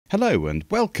Hello and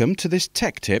welcome to this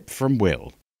tech tip from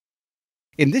Will.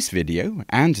 In this video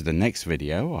and the next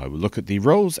video I will look at the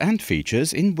roles and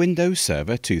features in Windows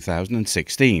Server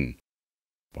 2016.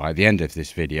 By the end of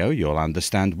this video you'll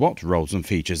understand what roles and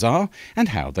features are and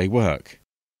how they work.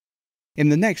 In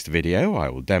the next video I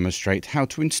will demonstrate how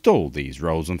to install these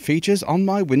roles and features on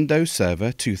my Windows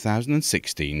Server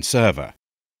 2016 server.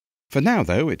 For now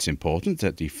though, it's important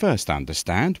that you first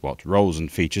understand what roles and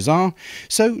features are,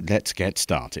 so let's get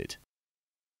started.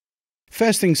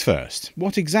 First things first,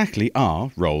 what exactly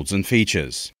are roles and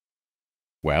features?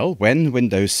 Well, when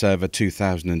Windows Server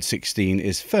 2016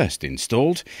 is first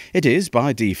installed, it is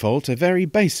by default a very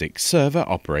basic server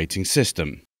operating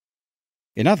system.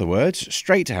 In other words,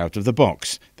 straight out of the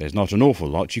box, there's not an awful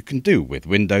lot you can do with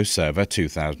Windows Server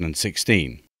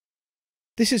 2016.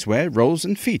 This is where roles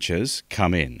and features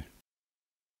come in.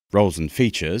 Roles and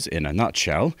features, in a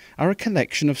nutshell, are a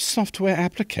collection of software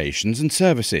applications and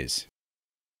services.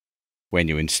 When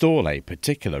you install a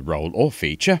particular role or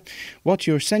feature, what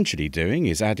you're essentially doing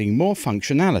is adding more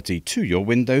functionality to your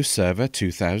Windows Server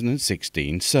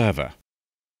 2016 server.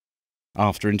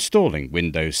 After installing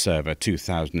Windows Server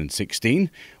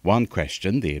 2016, one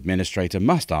question the administrator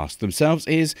must ask themselves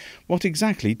is, what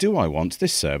exactly do I want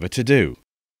this server to do?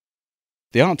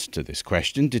 The answer to this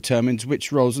question determines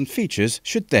which roles and features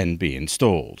should then be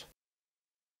installed.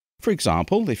 For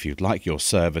example, if you'd like your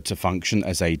server to function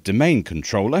as a domain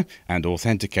controller and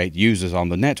authenticate users on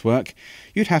the network,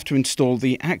 you'd have to install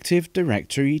the Active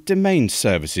Directory Domain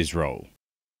Services role.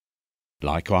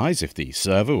 Likewise, if the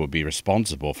server will be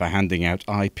responsible for handing out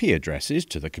IP addresses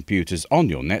to the computers on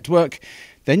your network,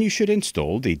 then you should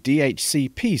install the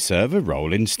DHCP server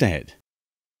role instead.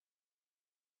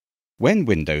 When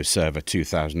Windows Server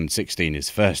 2016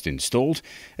 is first installed,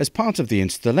 as part of the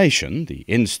installation, the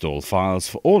install files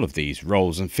for all of these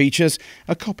roles and features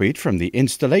are copied from the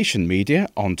installation media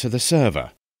onto the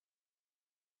server.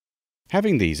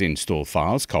 Having these install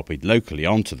files copied locally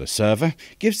onto the server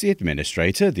gives the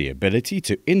administrator the ability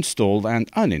to install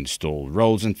and uninstall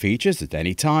roles and features at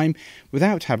any time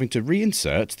without having to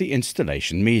reinsert the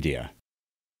installation media.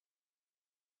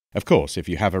 Of course, if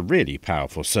you have a really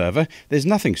powerful server, there's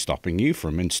nothing stopping you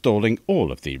from installing all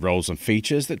of the roles and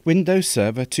features that Windows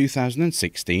Server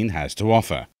 2016 has to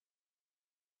offer.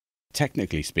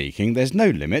 Technically speaking, there's no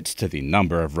limit to the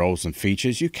number of roles and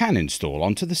features you can install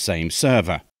onto the same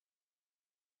server.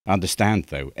 Understand,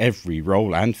 though, every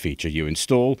role and feature you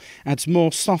install adds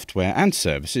more software and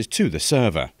services to the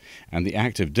server, and the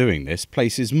act of doing this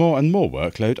places more and more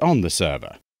workload on the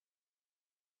server.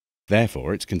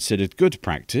 Therefore, it's considered good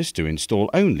practice to install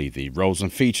only the roles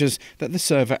and features that the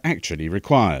server actually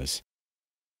requires.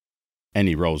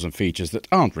 Any roles and features that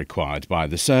aren't required by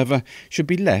the server should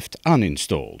be left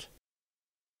uninstalled.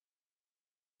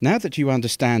 Now that you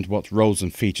understand what roles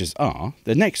and features are,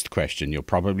 the next question you'll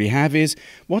probably have is,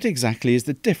 what exactly is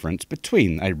the difference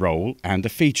between a role and a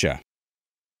feature?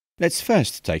 Let's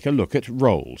first take a look at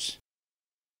roles.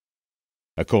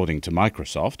 According to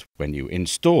Microsoft, when you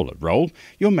install a role,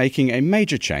 you're making a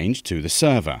major change to the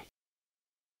server.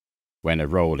 When a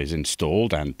role is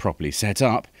installed and properly set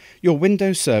up, your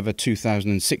Windows Server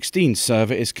 2016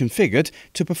 server is configured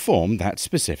to perform that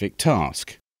specific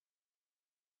task.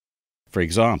 For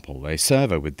example, a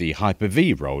server with the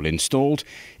Hyper-V role installed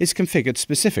is configured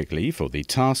specifically for the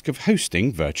task of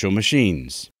hosting virtual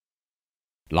machines.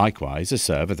 Likewise, a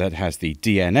server that has the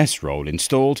DNS role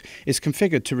installed is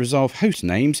configured to resolve host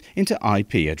names into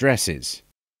IP addresses.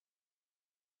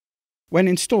 When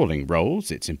installing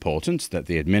roles, it's important that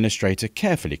the administrator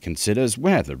carefully considers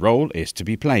where the role is to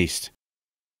be placed.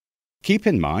 Keep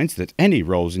in mind that any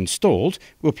roles installed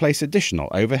will place additional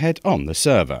overhead on the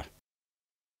server.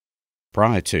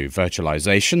 Prior to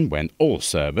virtualization, when all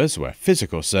servers were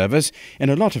physical servers, in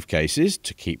a lot of cases,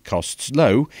 to keep costs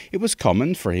low, it was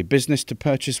common for a business to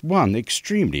purchase one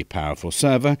extremely powerful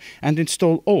server and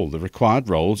install all the required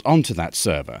roles onto that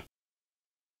server.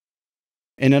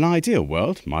 In an ideal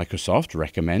world, Microsoft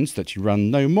recommends that you run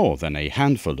no more than a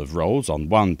handful of roles on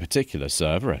one particular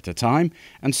server at a time,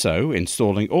 and so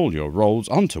installing all your roles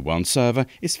onto one server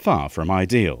is far from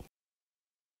ideal.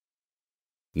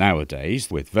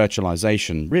 Nowadays, with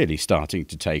virtualization really starting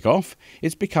to take off,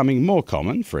 it's becoming more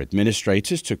common for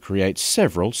administrators to create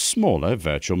several smaller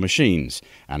virtual machines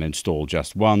and install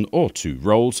just one or two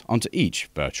roles onto each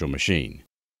virtual machine.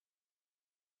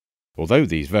 Although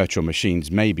these virtual machines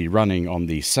may be running on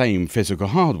the same physical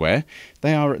hardware,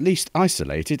 they are at least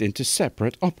isolated into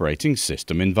separate operating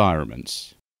system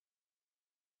environments.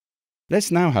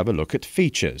 Let's now have a look at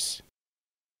features.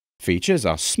 Features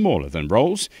are smaller than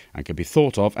roles and can be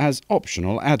thought of as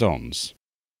optional add-ons.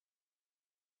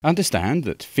 Understand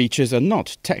that features are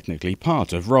not technically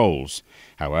part of roles.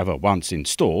 However, once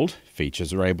installed,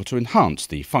 features are able to enhance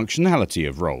the functionality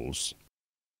of roles.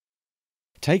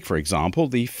 Take, for example,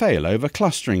 the Failover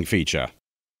Clustering feature.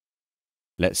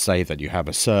 Let's say that you have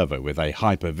a server with a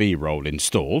Hyper-V role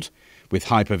installed. With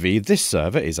Hyper-V, this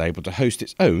server is able to host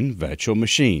its own virtual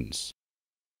machines.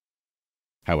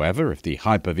 However, if the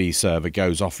Hyper-V server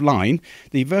goes offline,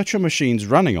 the virtual machines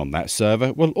running on that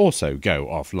server will also go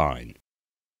offline.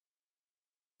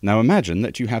 Now imagine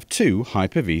that you have two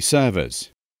Hyper-V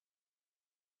servers.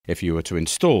 If you were to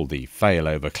install the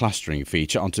Failover Clustering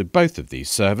feature onto both of these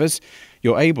servers,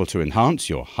 you're able to enhance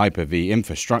your Hyper-V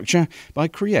infrastructure by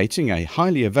creating a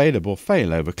highly available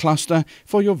failover cluster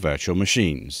for your virtual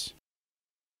machines.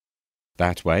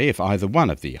 That way, if either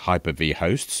one of the Hyper-V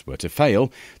hosts were to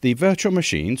fail, the virtual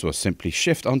machines will simply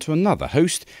shift onto another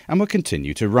host and will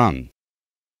continue to run.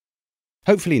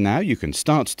 Hopefully now you can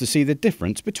start to see the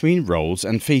difference between roles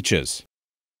and features.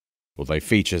 Although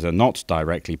features are not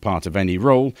directly part of any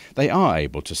role, they are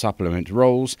able to supplement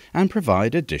roles and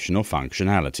provide additional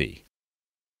functionality.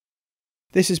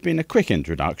 This has been a quick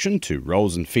introduction to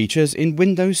roles and features in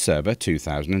Windows Server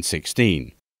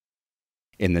 2016.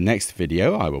 In the next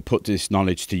video, I will put this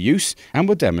knowledge to use and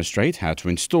will demonstrate how to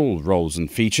install roles and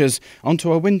features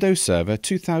onto a Windows Server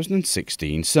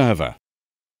 2016 server.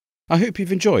 I hope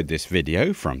you've enjoyed this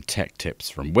video from Tech Tips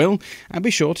from Will, and be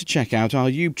sure to check out our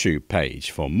YouTube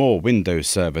page for more Windows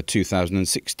Server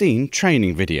 2016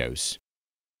 training videos.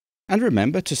 And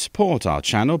remember to support our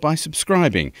channel by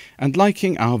subscribing and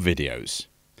liking our videos.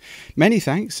 Many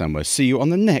thanks, and we'll see you on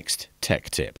the next Tech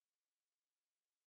Tip.